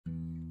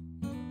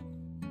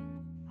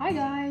Hi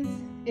guys!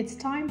 It's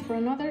time for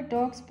another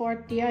dog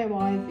sport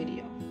DIY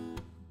video.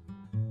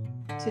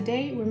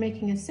 Today we're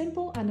making a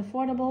simple and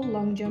affordable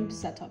long jump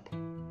setup.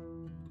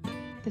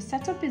 The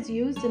setup is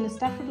used in the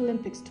Stafford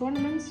Olympics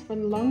tournaments for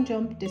the long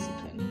jump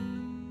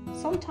discipline.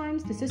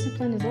 Sometimes this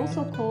discipline is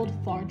also called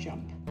far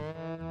jump.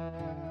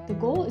 The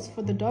goal is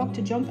for the dog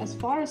to jump as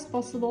far as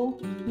possible,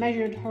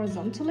 measured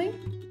horizontally,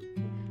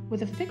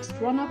 with a fixed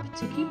run-up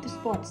to keep the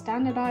sport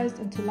standardized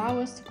and to allow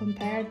us to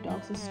compare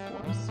dogs'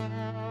 scores.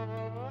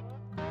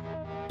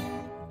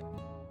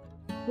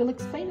 We'll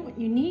explain what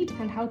you need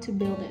and how to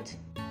build it.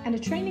 And a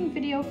training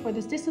video for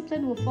this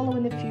discipline will follow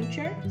in the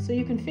future, so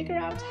you can figure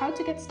out how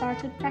to get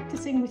started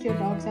practicing with your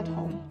dogs at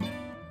home.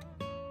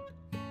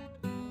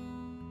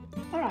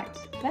 Alright,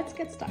 let's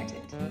get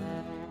started.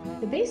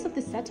 The base of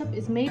the setup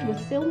is made with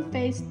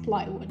film-faced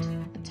plywood,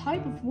 a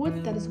type of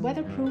wood that is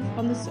weatherproof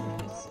on the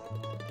surface.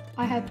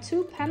 I had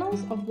two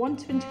panels of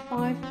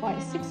 125 by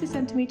 60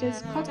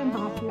 centimeters cut in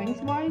half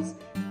lengthwise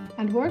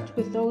and worked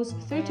with those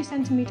 30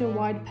 centimeter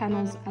wide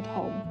panels at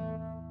home.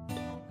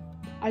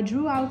 I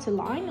drew out a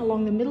line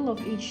along the middle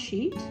of each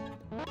sheet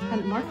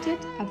and marked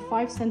it at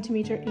 5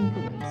 centimeter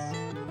increments.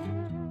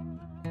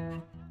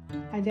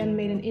 I then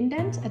made an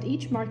indent at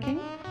each marking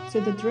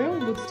so the drill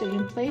would stay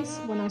in place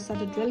when I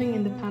started drilling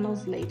in the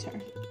panels later.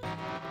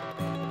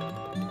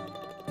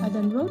 I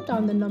then wrote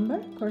down the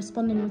number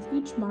corresponding with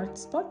each marked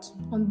spot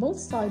on both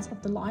sides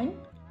of the line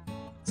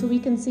so we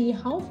can see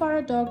how far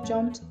a dog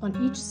jumped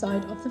on each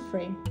side of the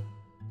frame.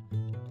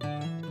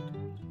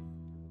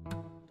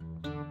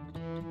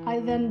 I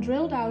then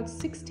drilled out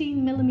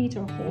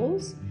 16mm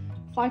holes,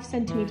 5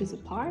 centimeters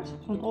apart,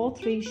 on all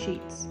 3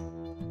 sheets.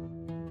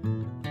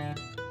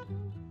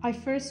 I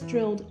first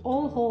drilled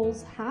all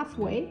holes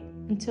halfway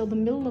until the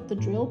middle of the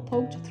drill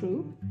poked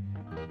through,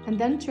 and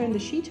then turned the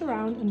sheet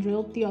around and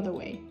drilled the other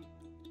way.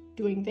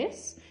 Doing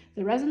this,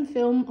 the resin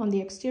film on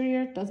the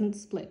exterior doesn't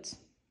split.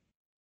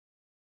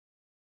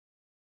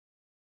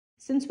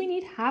 Since we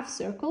need half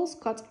circles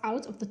cut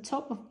out of the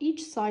top of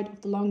each side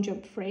of the long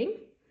jump frame,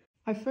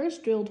 I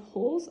first drilled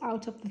holes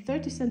out of the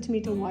 30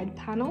 centimeter wide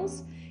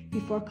panels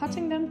before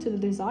cutting them to the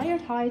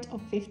desired height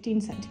of 15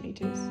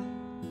 centimeters.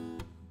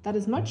 That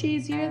is much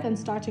easier than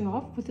starting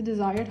off with the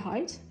desired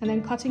height and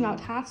then cutting out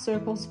half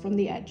circles from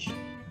the edge.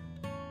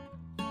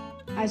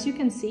 As you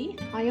can see,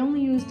 I only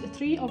used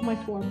 3 of my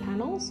 4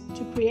 panels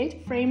to create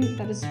a frame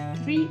that is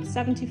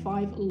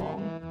 375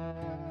 long.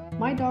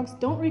 My dogs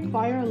don't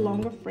require a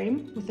longer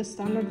frame with the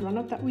standard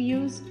run-up that we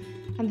use,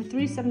 and the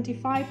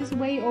 375 is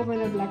way over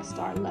the Black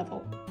Star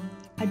level.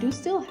 I do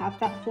still have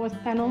that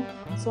 4th panel,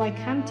 so I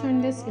can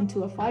turn this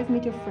into a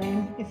 5-meter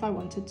frame if I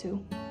wanted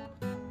to.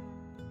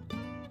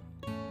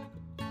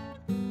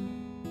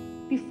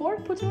 Before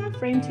putting our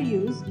frame to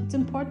use, it's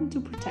important to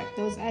protect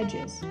those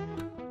edges.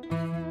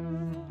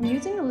 I'm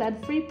using a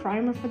lead-free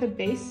primer for the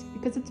base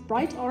because it's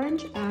bright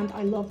orange and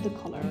I love the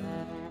color.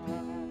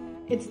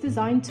 It's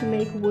designed to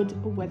make wood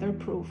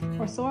weatherproof,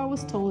 or so I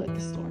was told at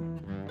the store.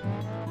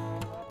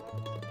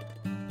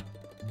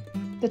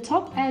 The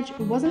top edge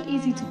wasn't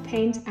easy to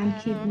paint and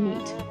keep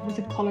neat with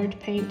a colored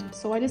paint,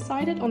 so I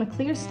decided on a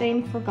clear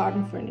stain for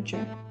garden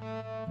furniture.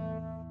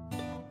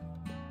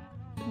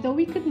 Though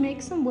we could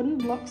make some wooden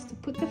blocks to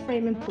put the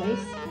frame in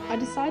place, I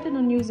decided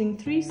on using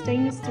 3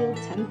 stainless steel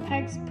tent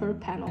pegs per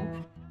panel,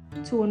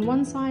 2 on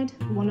one side,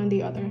 1 on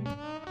the other,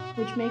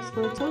 which makes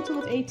for a total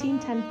of 18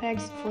 tent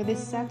pegs for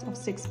this set of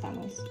 6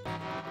 panels.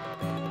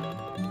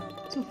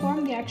 To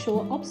form the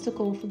actual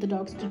obstacle for the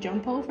dogs to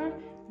jump over,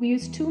 we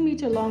use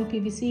 2-meter-long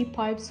PVC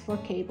pipes for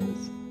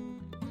cables.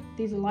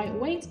 These are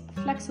lightweight,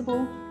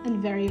 flexible,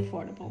 and very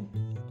affordable.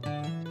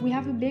 We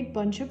have a big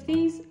bunch of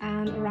these,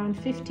 and around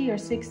 50 or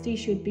 60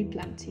 should be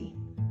plenty.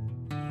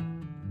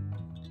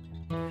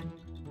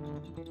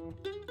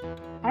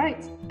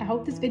 Alright, I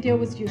hope this video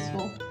was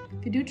useful.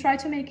 If you do try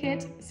to make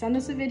it, send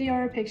us a video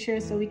or a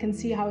picture so we can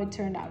see how it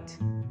turned out.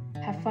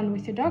 Have fun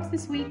with your dogs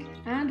this week,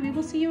 and we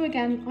will see you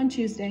again on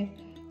Tuesday.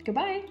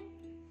 Goodbye!